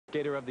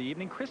Skater of the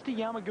evening, KRISTI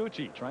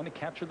Yamaguchi, trying to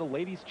capture the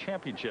ladies'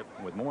 championship.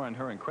 With more on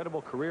her incredible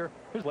career,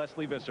 here's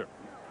Leslie Visser.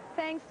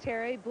 Thanks,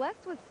 Terry.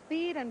 Blessed with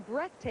speed and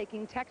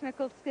breathtaking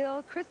technical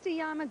skill, KRISTI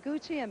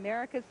Yamaguchi,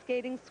 America's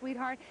skating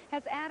sweetheart,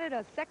 has added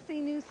a sexy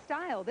new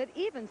style that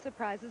even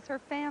surprises her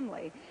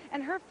family.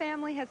 And her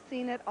family has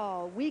seen it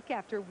all, week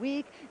after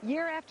week,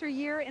 year after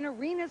year, in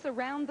arenas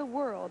around the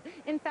world.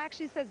 In fact,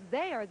 she says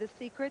they are the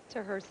secret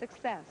to her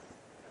success.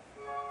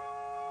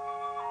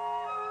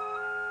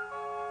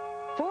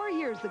 4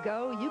 years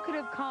ago, you could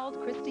have called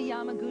KRISTI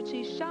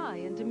Yamaguchi shy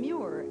and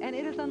demure, and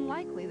it is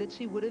unlikely that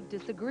she would have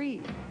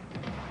disagreed.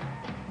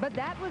 But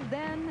that was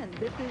then, and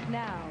this is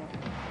now.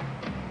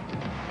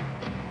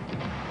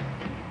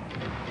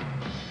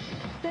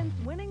 Since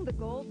winning the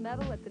gold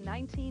medal at the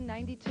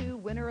 1992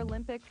 Winter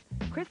Olympics,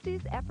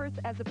 KRISTI's efforts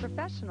as a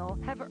professional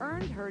have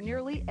earned her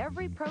nearly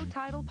every pro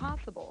title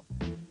possible.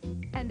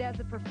 And as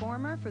a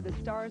performer for the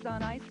Stars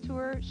on Ice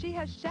tour, she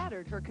has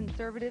shattered her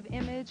conservative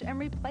image and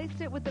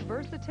replaced it with the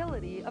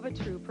versatility of a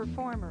true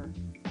performer.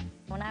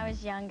 When I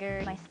was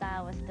younger, my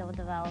style was still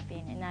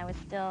developing, and I was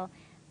still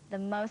the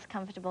most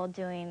comfortable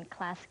doing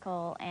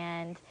classical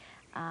and,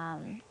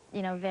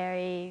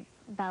 very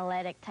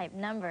balletic type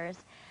numbers.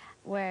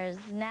 Whereas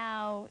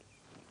now,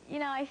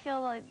 I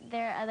feel like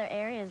there are other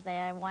areas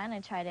that I want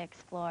to try to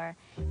explore.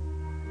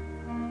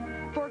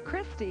 For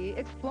KRISTI,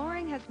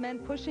 exploring has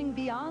meant pushing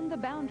beyond the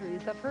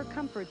boundaries of her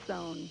comfort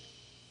zone.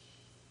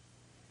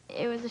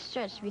 It was a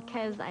stretch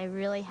because I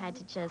really had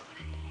to just,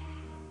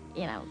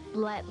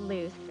 let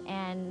loose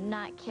and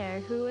not care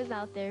who was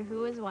out there,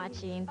 who was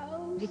watching.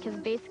 Because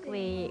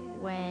basically,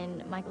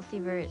 when Michael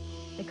Sievert,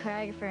 the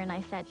choreographer, and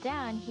I sat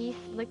down, he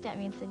looked at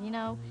me and said,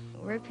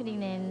 we're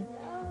putting in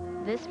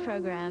this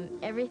program,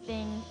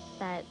 everything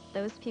that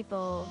those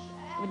people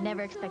would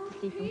never expect to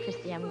see from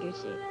KRISTI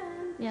Yamaguchi.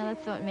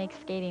 That's what makes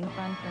skating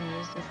fun for me,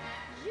 is just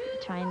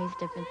trying these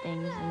different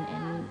things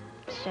and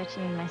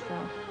stretching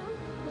myself.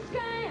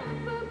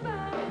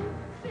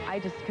 I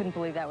just couldn't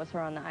believe that was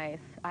her on the ice.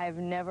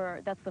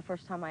 That's the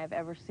first time I have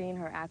ever seen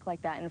her act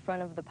like that in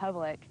front of the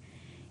public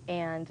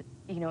and,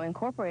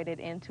 incorporated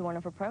into one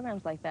of her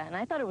programs like that. And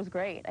I thought it was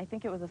great. I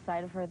think it was a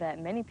side of her that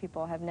many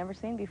people have never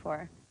seen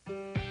before.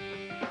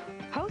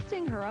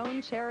 Hosting her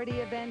own charity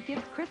event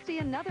gives KRISTI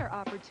another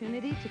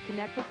opportunity to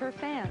connect with her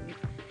fans.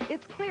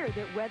 It's clear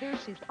that whether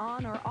she's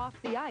on or off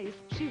the ice,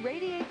 she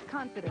radiates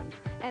confidence.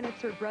 And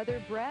it's her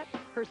brother Brett,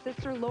 her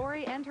sister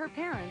Lori, and her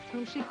parents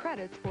whom she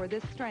credits for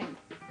this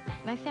strength.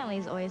 My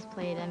family's always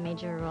played a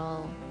major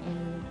role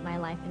in my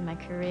life and my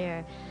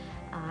career.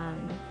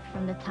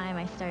 From the time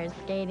I started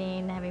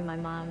skating, having my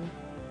mom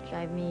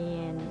drive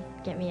me and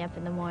get me up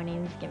in the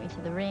mornings, get me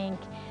to the rink.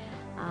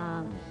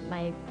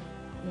 My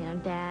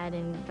dad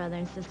and brother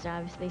and sister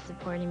obviously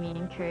supporting me,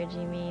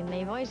 encouraging me, and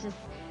they've always just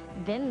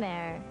been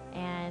there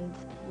and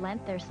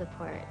lent their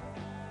support.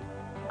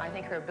 I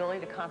think her ability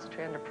to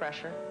concentrate under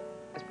pressure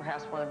is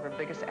perhaps one of her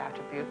biggest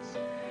attributes.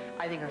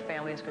 I think her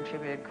family has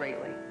contributed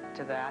greatly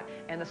to that,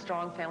 and the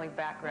strong family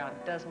background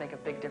does make a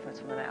big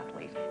difference with an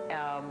athlete.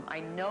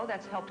 I know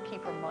that's helped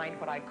keep her mind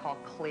what I call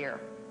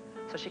clear,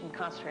 so she can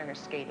concentrate on her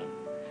skating.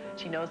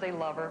 She knows they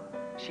love her.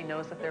 She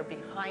knows that they're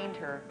behind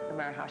her no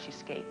matter how she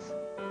skates.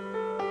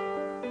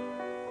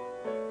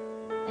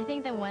 I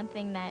think the one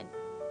thing that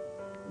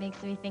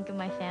makes me think of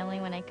my family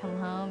when I come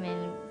home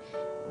and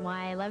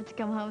why I love to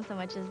come home so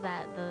much is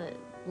that the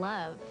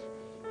love.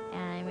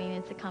 And I mean,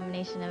 it's a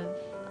combination of,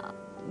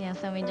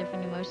 so many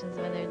different emotions,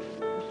 whether it's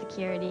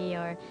security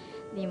or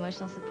the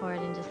emotional support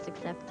and just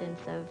acceptance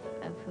of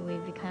who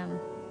we've become.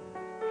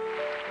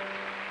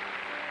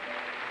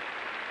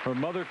 Her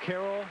mother,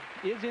 Carol,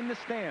 is in the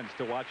stands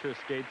to watch her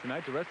skate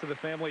tonight. The rest of the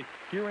family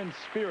here in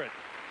spirit.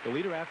 The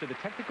leader after the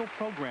technical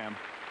program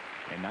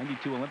and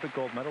 92 Olympic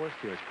gold medalist,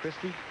 here is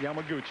KRISTI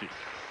Yamaguchi.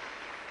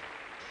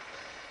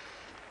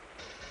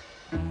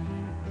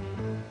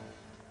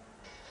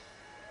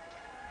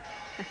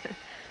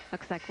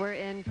 Looks like we're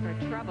in for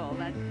trouble.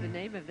 That's the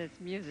name of this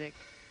music.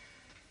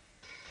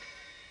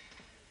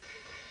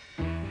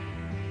 If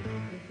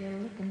you're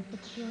looking for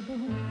trouble,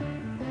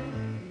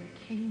 you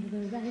came to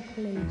the right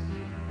place.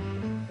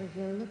 If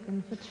you're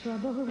looking for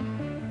trouble, look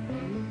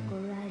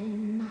right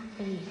in my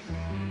face.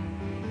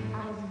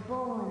 I was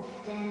born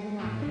standing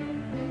up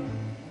and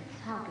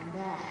talking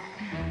back.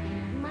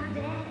 My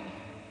daddy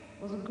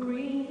was a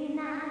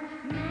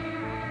green-eyed man.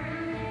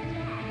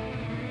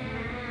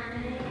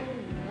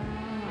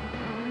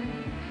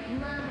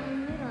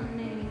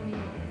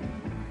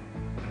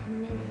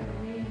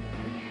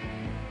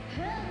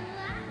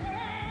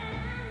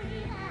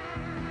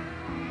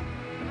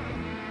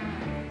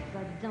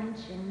 Don't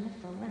you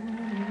nipple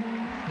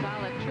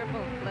Solid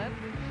triple flip.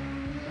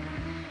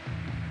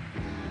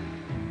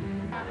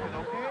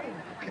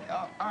 Okay,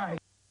 all right.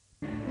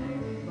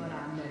 But I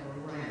never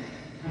ran.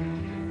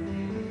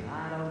 I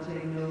don't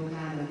take no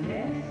kind of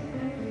mess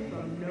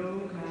from no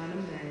kind of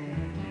man.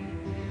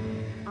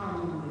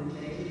 I'm the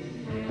lady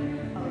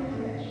of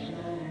flesh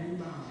and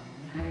bone.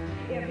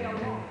 If you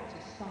want to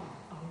start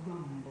a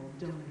rumble,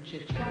 don't you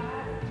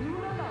try to do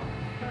it alone,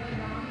 'cause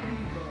I'm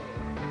evil.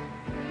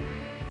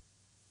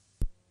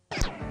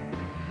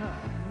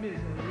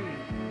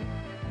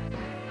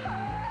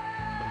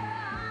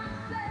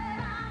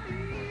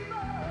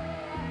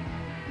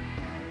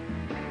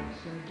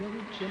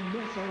 don't you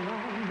mess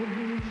around with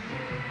me.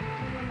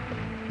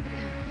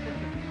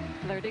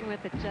 Flirting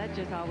with the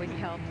judges always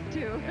helps,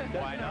 too.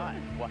 Why not?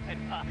 Why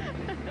not?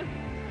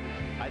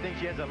 I think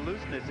she has a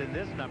looseness in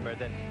this number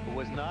that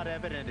was not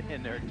evident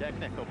in her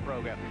technical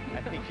program.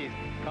 I think she's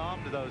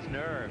calmed those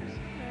nerves.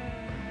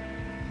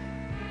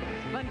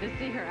 It's fun to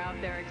see her out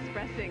there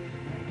expressing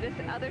this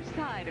other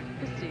side of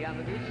KRISTI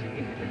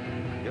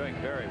Yamaguchi. Doing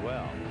very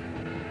well.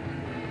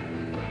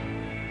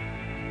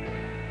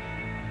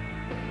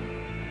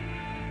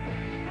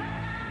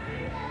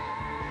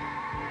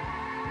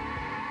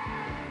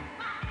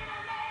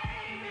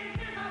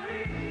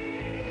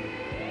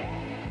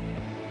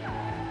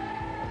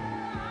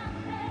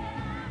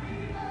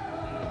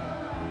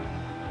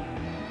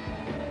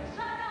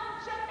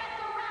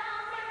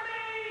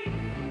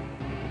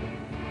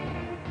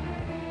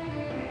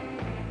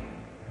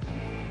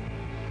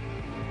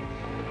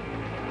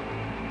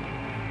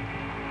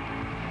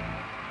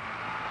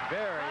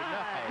 Very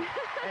nice.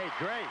 Hey,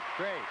 great,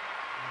 great.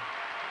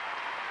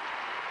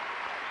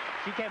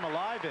 She came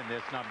alive in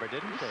this number,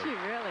 didn't she? She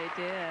really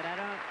did.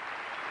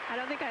 I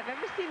don't think I've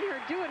ever seen her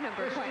do a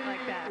number quite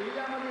like that.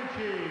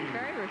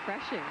 Very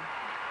refreshing.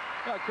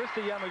 Well,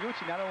 KRISTI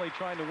Yamaguchi not only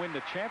trying to win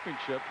the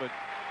championship, but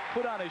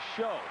put on a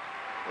show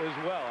as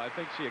well. I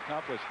think she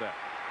accomplished that.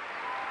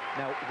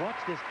 Now, watch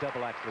this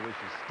double axel where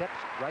she steps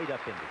right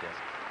up into this.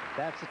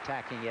 That's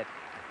attacking it.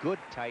 Good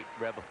tight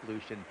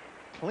revolution.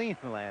 Clean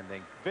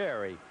landing.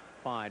 Very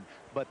fine.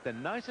 But the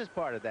nicest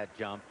part of that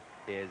jump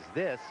is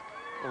this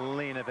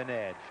lean of an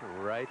edge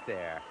right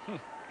there.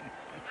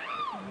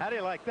 How do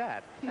you like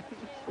that?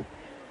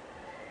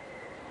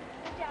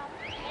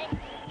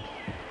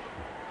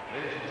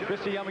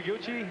 KRISTI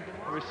Yamaguchi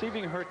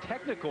receiving her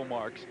technical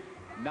marks,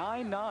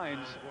 9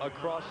 9s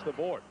across the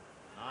board.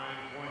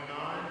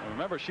 And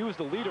remember, she was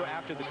the leader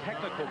after the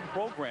technical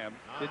program.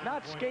 Did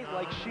not skate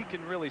like she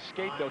can really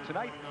skate, though.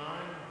 Tonight,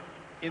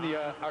 in the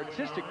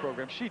artistic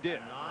program, she did.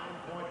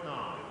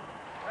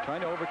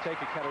 Trying to overtake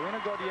Katerina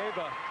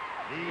Gordieva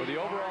for the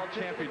overall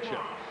championship.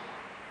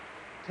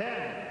 10.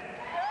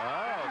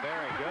 Oh,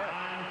 very good.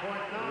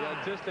 The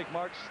artistic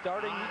marks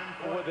starting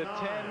with a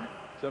 10,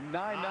 some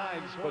 9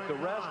 9s, but the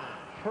rest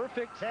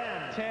perfect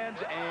 10s,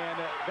 and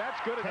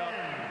that's good enough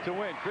to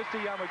win.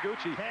 KRISTI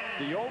Yamaguchi,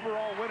 the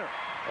overall winner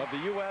of the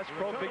U.S.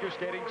 Pro Figure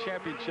Skating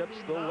Championships,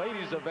 the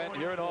ladies event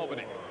here in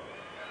Albany.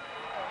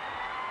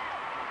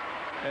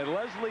 And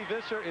Leslie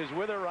Visser is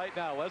with her right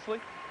now. Leslie?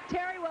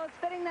 Terry, well, it's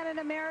fitting that an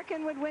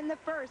American would win the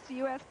first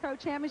U.S. Pro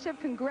Championship.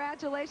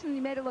 Congratulations.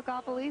 You made it look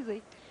awful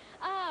easy.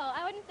 Oh,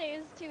 I wouldn't say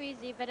it was too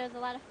easy, but it was a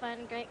lot of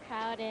fun, great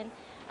crowd, and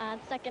the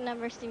second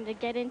number seemed to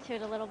get into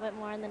it a little bit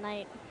more in the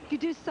night. You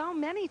do so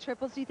many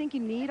triples. Do you think you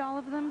need all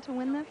of them to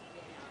win this?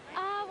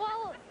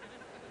 Well,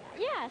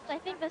 yes. I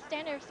think the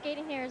standard of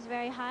skating here is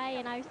very high,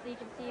 and obviously you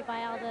can see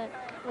by all the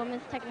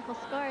women's technical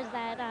scores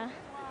that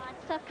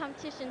it's tough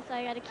competition, so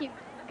I got to keep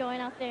going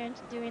out there and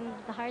doing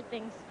the hard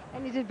things.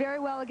 And you did very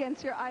well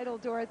against your idol,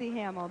 Dorothy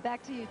Hamill.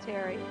 Back to you,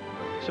 Terry.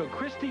 So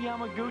KRISTI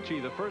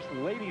Yamaguchi, the first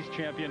ladies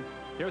champion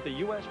here at the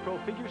U.S. Pro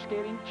Figure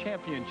Skating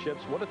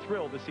Championships. What a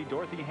thrill to see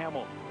Dorothy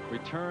Hamill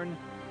return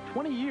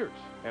 20 years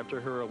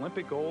after her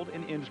Olympic gold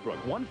in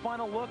Innsbruck. One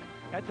final look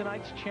at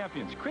tonight's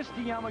champions.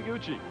 KRISTI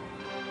Yamaguchi,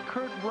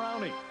 Kurt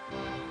Browning,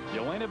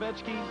 Yelena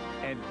Betsky,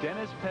 and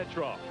Dennis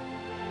Petrov.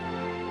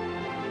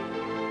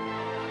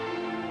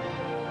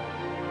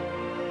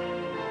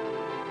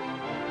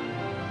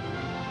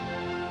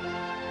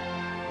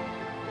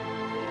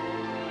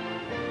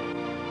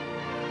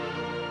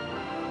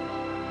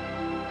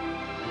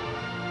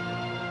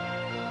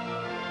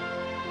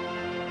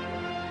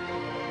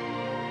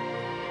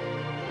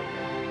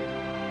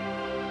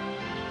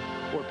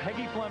 For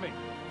Peggy Fleming,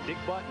 Dick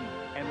Button,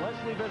 and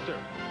Leslie Visser,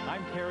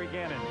 I'm Terry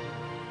Gannon.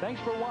 Thanks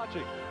for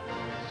watching.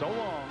 So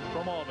long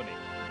from Albany.